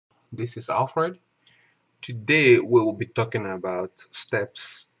This is Alfred. Today we will be talking about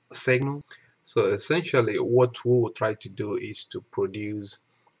steps signal. So essentially what we will try to do is to produce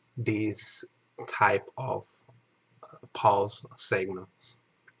this type of pulse signal.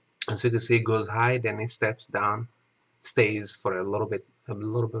 As you can see, it goes high, then it steps down, stays for a little bit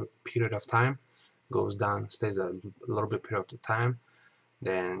period of time, goes down, stays a little bit period of time,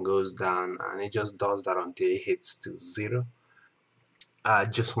 then goes down, and it just does that until it hits to 0. I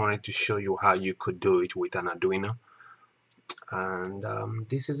just wanted to show you how you could do it with an Arduino, and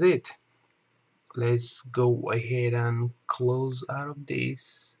this is it. Let's go ahead and close out of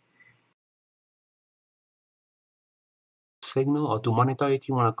this signal. Or to monitor it,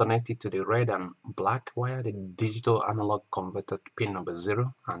 you want to connect it to the red and black wire, the digital analog converter pin number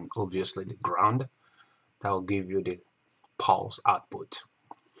 0, and obviously the ground. That will give you the pulse output.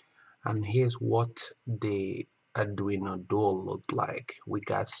 And here's what the Arduino Due looked like. We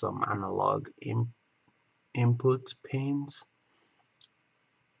got some analog input pins.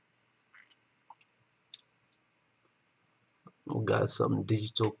 We got some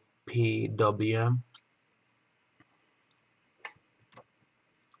digital PWM,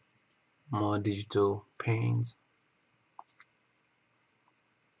 more digital pins,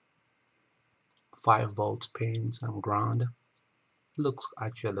 5-volt pins and ground. Looks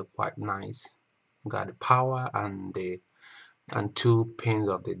actually quite nice. Got the power and 2 pins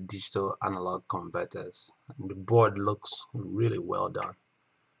of the digital analog converters. And the board looks really well done.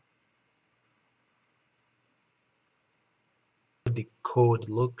 The code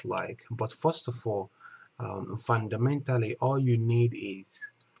look like, but first of all, fundamentally all you need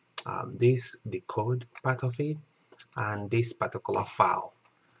is the code part of it and this particular file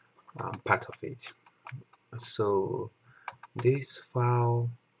part of it. So this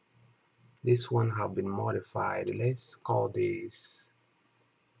file, this one have been modified. Let's call this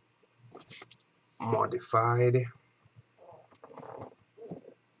modified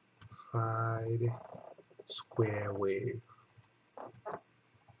square wave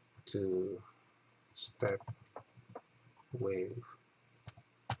to step wave.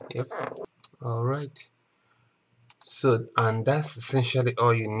 Yep. All right. So, and that's essentially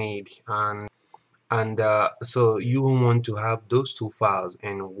all you need. And so you want to have those 2 files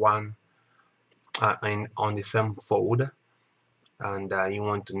in one on the same folder, and you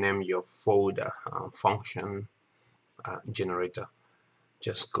want to name your folder function generator.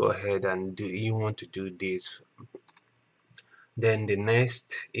 Just go ahead and you want to do this. Then the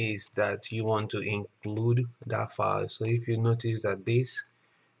next is that you want to include that file. So if you notice that this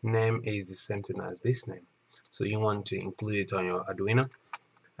name is the same thing as this name, so you want to include it on your Arduino,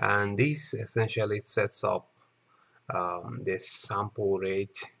 and this essentially sets up the sample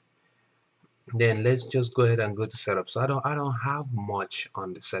rate. Then let's just go ahead and go to setup. So I don't have much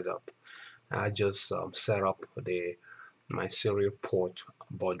on the setup. I just set up my serial port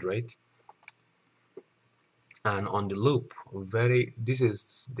baud rate, and on the loop, this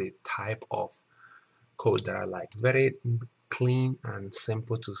is the type of code that I like. Very clean and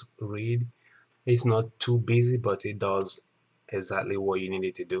simple to read. It's not too busy, but it does exactly what you need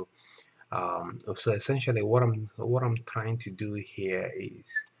it to do. So essentially what I'm trying to do here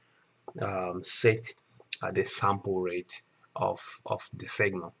is set the sample rate of the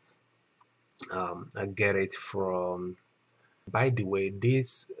signal. I get it from, by the way,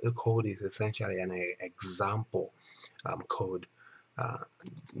 this code is essentially an example code.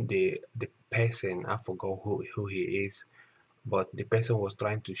 The person, I forgot who he is, but the person was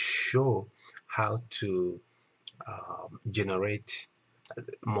trying to show how to generate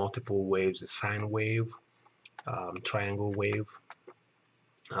multiple waves: a sine wave, triangle wave,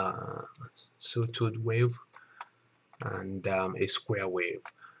 sawtooth wave, and a square wave.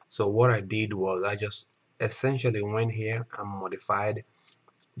 So what I did was I just essentially went here and modified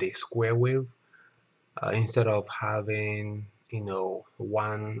the square wave. Instead of having,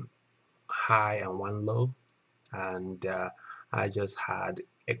 one high and one low, and I just had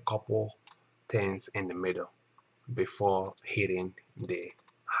a couple things in the middle before hitting the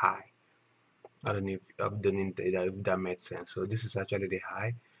high. I don't know if that made sense. So this is actually the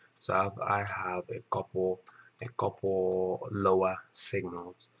high. So I have a couple lower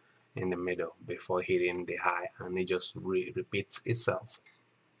signals in the middle before hitting the high, and it just repeats itself.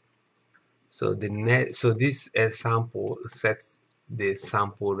 So this sample sets the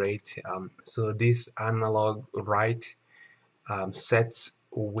sample rate. So this analog write sets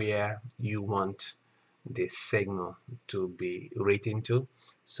where you want the signal to be written to.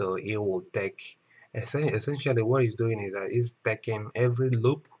 So it will take, essentially what it's doing is that it's taking every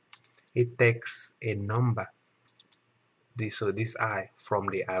loop, it takes a number this I from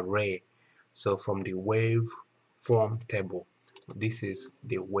the array, so from the waveform table. This is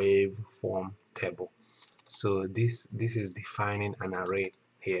the waveform table. So this is defining an array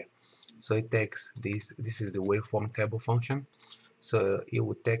here. So it takes this is the waveform table function. So it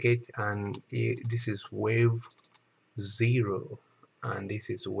will take it, and this is wave 0, and this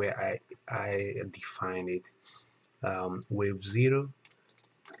is where I define it. Wave 0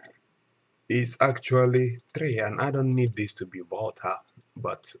 is actually 3, and I don't need this to be volatile,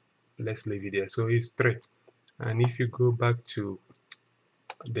 but let's leave it there. So it's 3, and if you go back to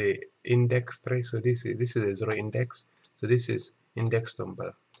the index 3, so this is a 0 index, so this is index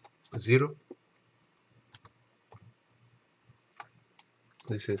number 0,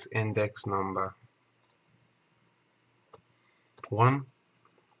 this is index number 1,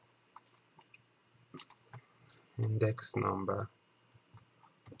 index number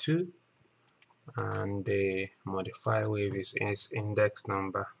 2, and the modifier wave is index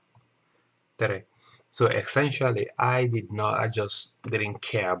number 3. So essentially I just didn't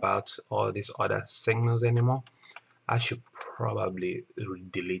care about all these other signals anymore. I should probably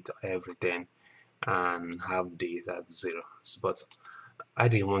delete everything and have these at 0, but I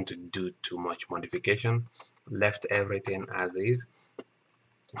didn't want to do too much modification, left everything as is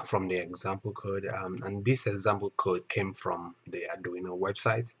from the example code, and this example code came from the Arduino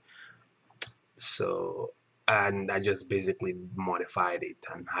website. So, and I just basically modified it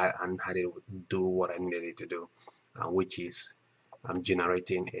and had it do what I needed it to do, which is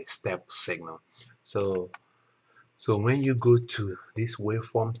generating a step signal. So when you go to this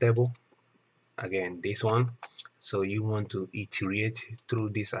waveform table, again this one, so you want to iterate through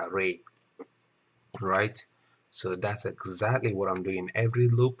this array, right? So that's exactly what I'm doing. Every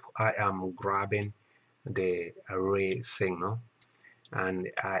loop I am grabbing the array signal, and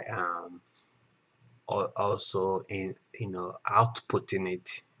I am also outputting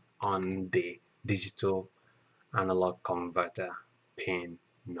it on the digital analog converter pin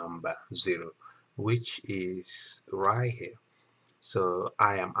number 0, which is right here. So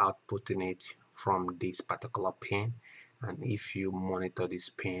I am outputting it from this particular pin, and if you monitor this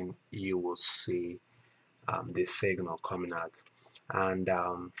pin, you will see the signal coming out. And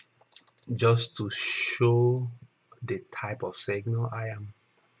just to show the type of signal I am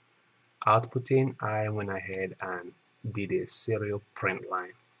outputting, I went ahead and did a serial print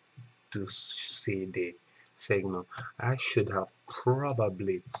line to see the signal. I should have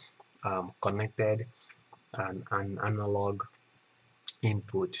probably connected an analog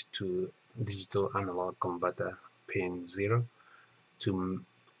input to digital analog converter pin 0 to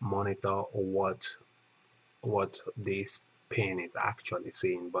monitor what this pin is actually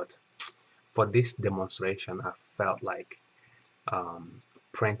seeing. But for this demonstration, I felt like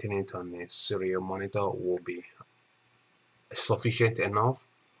printing it on a serial monitor will be sufficient enough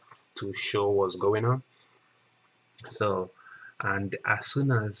to show what's going on. So, and as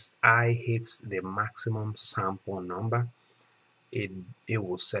soon as I hit the maximum sample number, it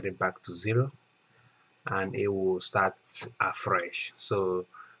will set it back to 0, and it will start afresh. So,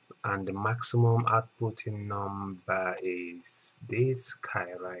 and the maximum outputting number is this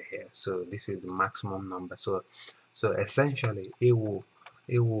guy right here. So this is the maximum number. So essentially it will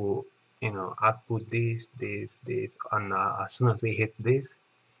output this, and as soon as it hits this,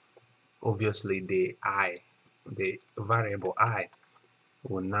 obviously the variable I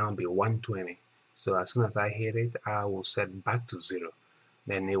will now be 120. So as soon as I hit it, I will set back to 0.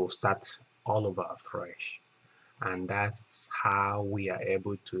 Then it will start all over afresh. And that's how we are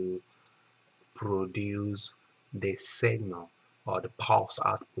able to produce the signal or the pulse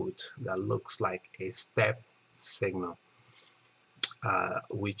output that looks like a step signal,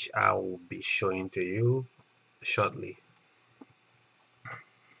 which I will be showing to you shortly.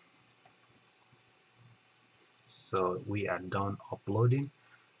 So we are done uploading,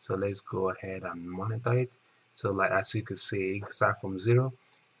 so let's go ahead and monitor it. So like as you can see, it starts from 0,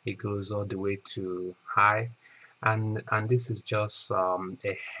 it goes all the way to high, and this is just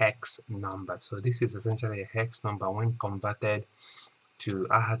a hex number. So this is essentially a hex number. When converted to,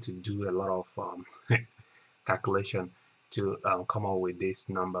 I had to do a lot of calculation to come up with this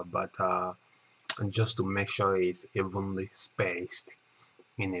number, but and just to make sure it's evenly spaced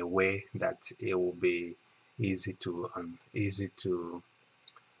in a way that it will be easy to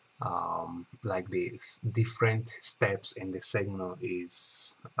like the different steps in the signal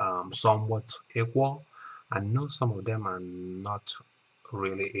is somewhat equal. I know some of them are not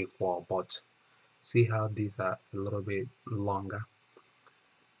really equal, but see how these are a little bit longer,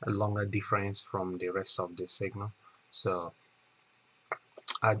 a longer difference from the rest of the signal. So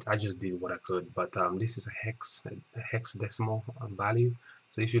I just did what I could, but this is a hexadecimal value.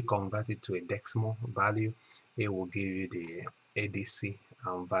 So if you convert it to a decimal value, it will give you the ADC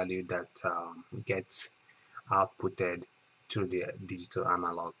value that gets outputted through the digital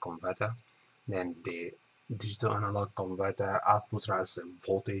analog converter. Then the digital analog converter outputs as a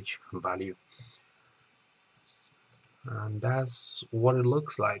voltage value, and that's what it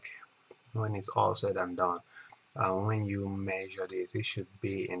looks like when it's all said and done. When you measure this, it should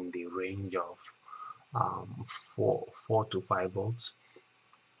be in the range of 4 to 5 volts,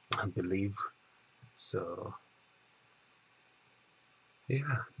 I believe. So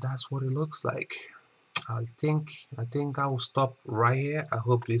yeah, that's what it looks like. I think I will stop right here. I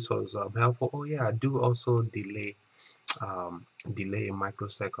hope this was helpful. Oh yeah, I do also delay in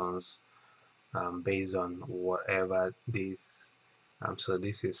microseconds based on whatever this. So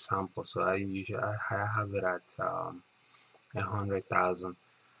this is sample. So I have it at 100,000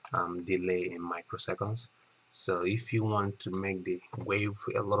 delay in microseconds. So if you want to make the wave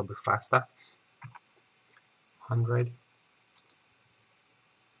a little bit faster, 100.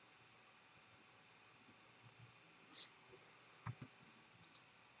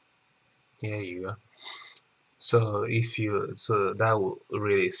 Here you go. So that will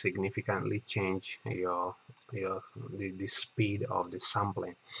really significantly change the speed of the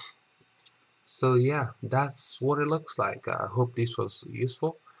sampling. So yeah, that's what it looks like. I hope this was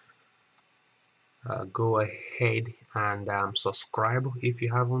useful. Go ahead and subscribe if you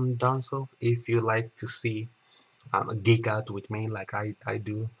haven't done so. If you like to see geek out with me like I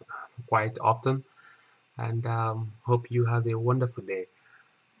do quite often, and hope you have a wonderful day.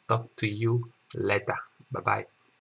 Talk to you later. Bye bye.